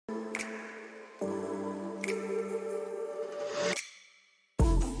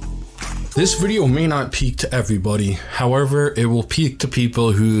This video may not peak to everybody, however, it will peak to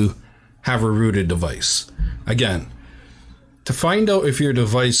people who have a rooted device. Again, to find out if your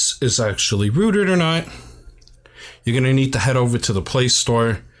device is actually rooted or not, you're going to need to head over to the Play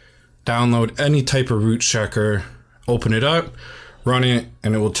Store, download any type of root checker, open it up, run it,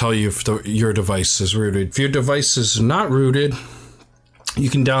 and it will tell you if your device is rooted. If your device is not rooted, you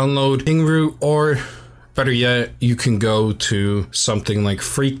can download ingroot, or better yet, you can go to something like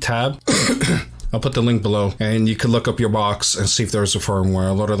FreakTab. I'll put the link below, and you can look up your box and see if there's a firmware.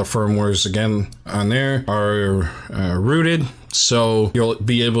 A lot of the firmwares, again, on there are rooted, so you'll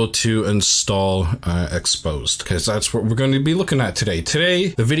be able to install exposed, because that's what we're going to be looking at today. Today,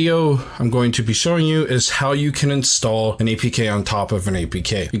 the video I'm going to be showing you is how you can install an APK on top of an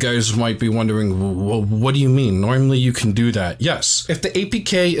APK. You guys might be wondering, well, what do you mean? Normally you can do that. Yes, if the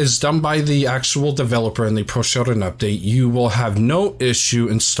APK is done by the actual developer and they push out an update, you will have no issue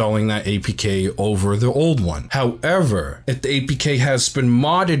installing that APK over the old one. However, if the APK has been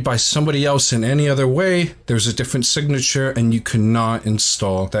modded by somebody else in any other way, there's a different signature and you cannot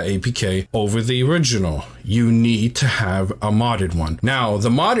install that APK over the original. You need to have a modded one. Now, the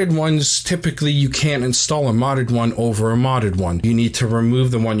modded ones, typically you can't install a modded one over a modded one. You need to remove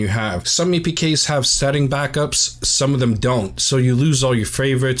the one you have. Some APKs have setting backups, some of them don't. So you lose all your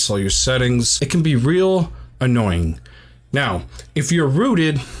favorites, all your settings. It can be real annoying. Now, if you're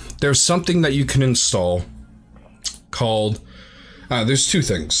rooted, there's something that you can install called, there's two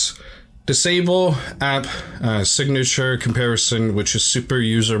things. Disable app signature comparison, which is super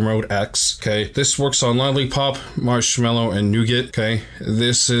user mode X. Okay, this works on Lollipop, Marshmallow, and Nougat. Okay,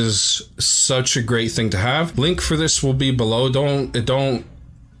 this is such a great thing to have. Link for this will be below. Don't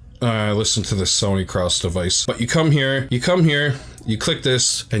listen to the Sony cross device, but you come here, you click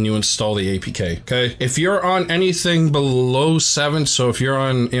this, and you install the APK, okay? If you're on anything below 7, so if you're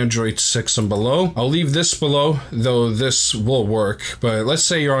on Android 6 and below, I'll leave this below, though this will work, but let's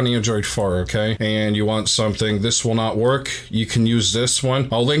say you're on Android 4, okay? And you want something, this will not work, you can use this one.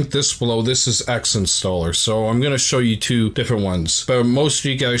 I'll link this below. This is X installer, so I'm gonna show you two different ones, but most of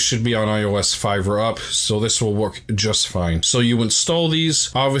you guys should be on iOS 5 or up, so this will work just fine. So you install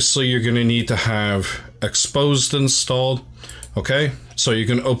these. Obviously, you're gonna need to have exposed installed. Okay, so you're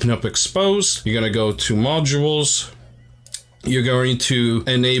going to open up exposed, you're going to go to modules, you're going to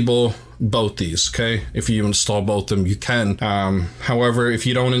enable both these, okay? If you install both of them, you can. However, if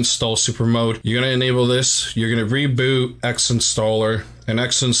you don't install super mode, you're going to enable this, you're going to reboot X installer, and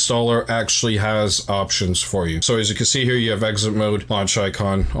X installer actually has options for you. So as you can see here, you have exit mode, launch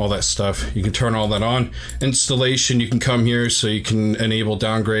icon, all that stuff. You can turn all that on. Installation, you can come here so you can enable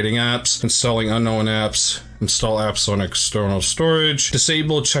downgrading apps, installing unknown apps, install apps on external storage,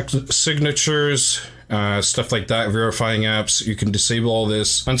 disable check signatures, stuff like that, verifying apps, you can disable all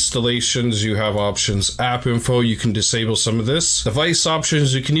this. Installations, you have options. App info, you can disable some of this. Device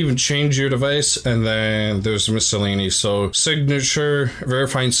options, you can even change your device, and then there's miscellaneous. So signature,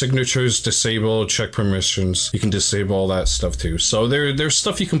 verifying signatures, disable, check permissions, you can disable all that stuff too. So there's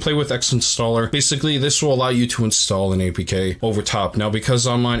stuff you can play with X installer. Basically, this will allow you to install an APK over top. Now, because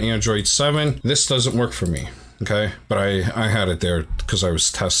I'm on Android 7, this doesn't work for me. Okay, but I had it there because I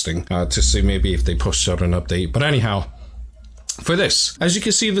was testing to see maybe if they pushed out an update. But anyhow, for this, as you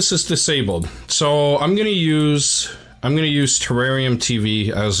can see, this is disabled. So I'm gonna use Terrarium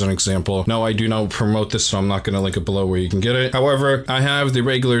TV as an example. No, I do not promote this, so I'm not gonna link it below where you can get it. However, I have the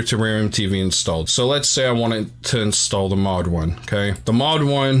regular Terrarium TV installed. So let's say I wanted to install the mod one, okay? The mod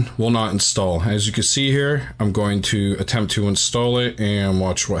one will not install. As you can see here, I'm going to attempt to install it and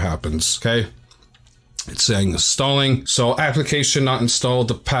watch what happens, okay? It's saying installing. So application not installed.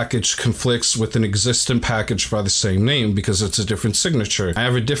 The package conflicts with an existing package by the same name because it's a different signature. I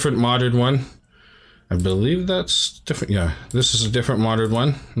have a different modded one. I believe that's different. Yeah, this is a different modded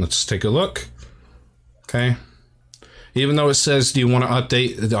one. Let's take a look. Okay. Even though it says, do you want to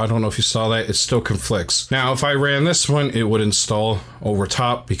update? I don't know if you saw that. It still conflicts. Now, if I ran this one, it would install over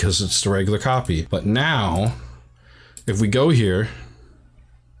top because it's the regular copy. But now, if we go here,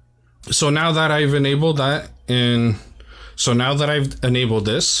 so now that I've enabled that, and so now that I've enabled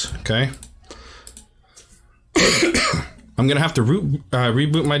this, okay, I'm gonna have to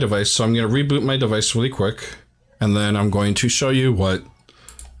reboot my device. So I'm gonna reboot my device really quick, and then I'm going to show you what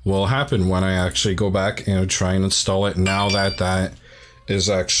will happen when I actually go back and try and install it now that that is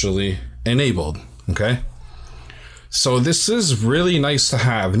actually enabled, okay? So this is really nice to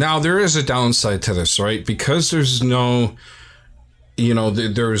have. Now, there is a downside to this, right? Because there's no, you know,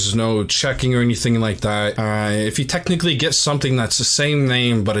 there's no checking or anything like that. If you technically get something that's the same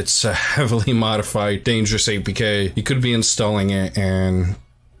name, but it's a heavily modified, dangerous APK, you could be installing it and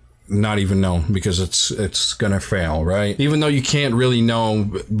not even know, because it's gonna fail, right? Even though you can't really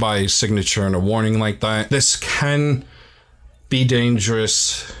know by signature and a warning like that, this can be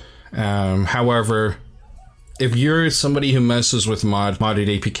dangerous. However, if you're somebody who messes with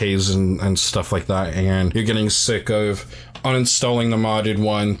modded APKs and stuff like that, and you're getting sick of uninstalling the modded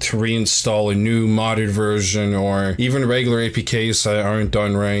one to reinstall a new modded version, or even regular APKs that aren't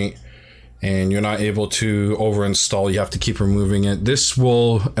done right, and you're not able to overinstall, you have to keep removing it, this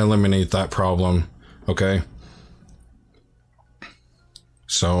will eliminate that problem, okay?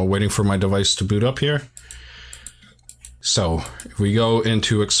 So, waiting for my device to boot up here. So, if we go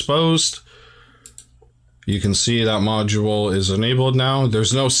into exposed, you can see that module is enabled now.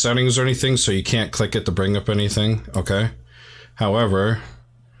 There's no settings or anything, so you can't click it to bring up anything, okay? However,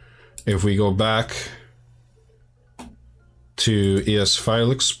 if we go back to ES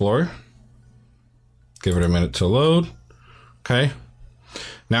File Explorer, give it a minute to load, okay?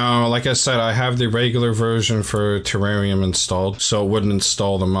 Now, like I said, I have the regular version for Terrarium installed, so it wouldn't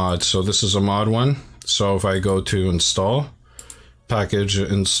install the mod. So this is a mod one. So if I go to install, package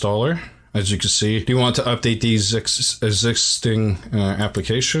installer, as you can see, do you want to update the existing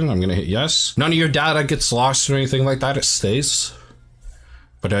application? I'm going to hit yes. None of your data gets lost or anything like that. It stays.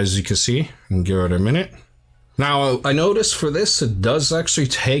 But as you can see, and give it a minute. Now, I noticed for this, it does actually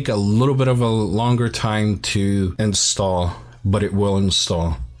take a little bit of a longer time to install, but it will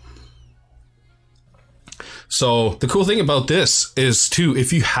install. So the cool thing about this is too,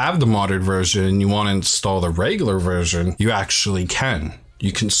 if you have the modded version and you want to install the regular version, you actually can.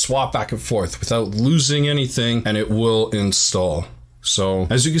 You can swap back and forth without losing anything, and it will install. So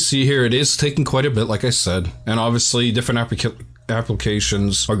as you can see here, it is taking quite a bit, like I said, and obviously different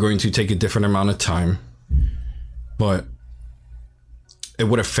applications are going to take a different amount of time, but it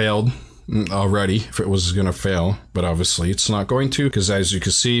would have failed already if it was going to fail, but obviously it's not going to, because as you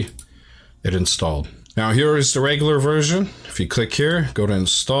can see, it installed. Now here is the regular version. If you click here, go to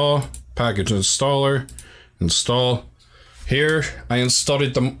install, package installer, install. Here, I installed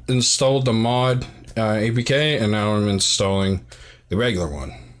the mod APK, and now I'm installing the regular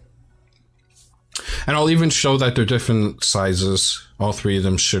one. And I'll even show that they're different sizes. All three of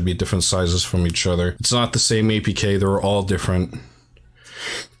them should be different sizes from each other. It's not the same APK, they're all different.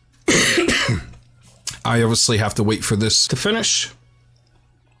 I obviously have to wait for this to finish.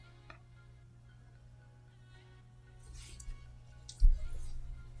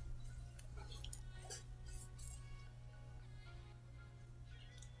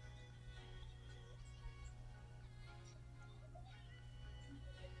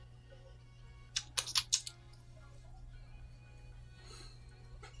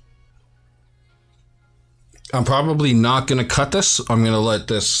 I'm probably not going to cut this. I'm going to let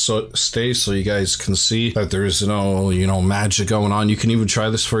this stay so you guys can see that there is no, magic going on. You can even try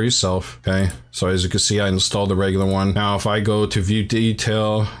this for yourself, okay? So as you can see, I installed the regular one. Now, if I go to view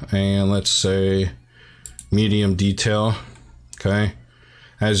detail and let's say medium detail, okay?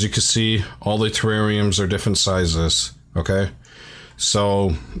 As you can see, all the terrariums are different sizes, okay?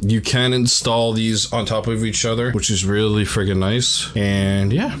 So you can install these on top of each other, which is really friggin' nice.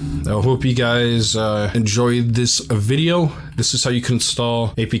 And yeah, I hope you guys enjoyed this video. This is how you can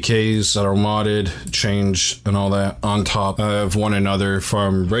install APKs that are modded, change, and all that on top of one another,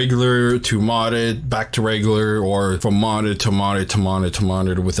 from regular to modded, back to regular, or from modded to modded to modded to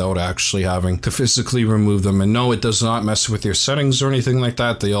modded, without actually having to physically remove them. And no, it does not mess with your settings or anything like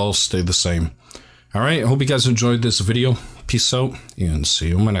that. They all stay the same. Alright, I hope you guys enjoyed this video. Peace out, and see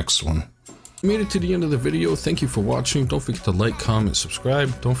you in my next one. Made it to the end of the video. Thank you for watching. Don't forget to like, comment,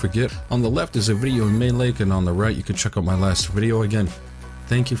 subscribe. Don't forget, on the left is a video you may like, and on the right you can check out my last video. Again,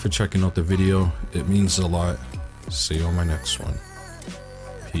 thank you for checking out the video. It means a lot. See you on my next one.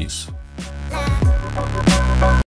 Peace.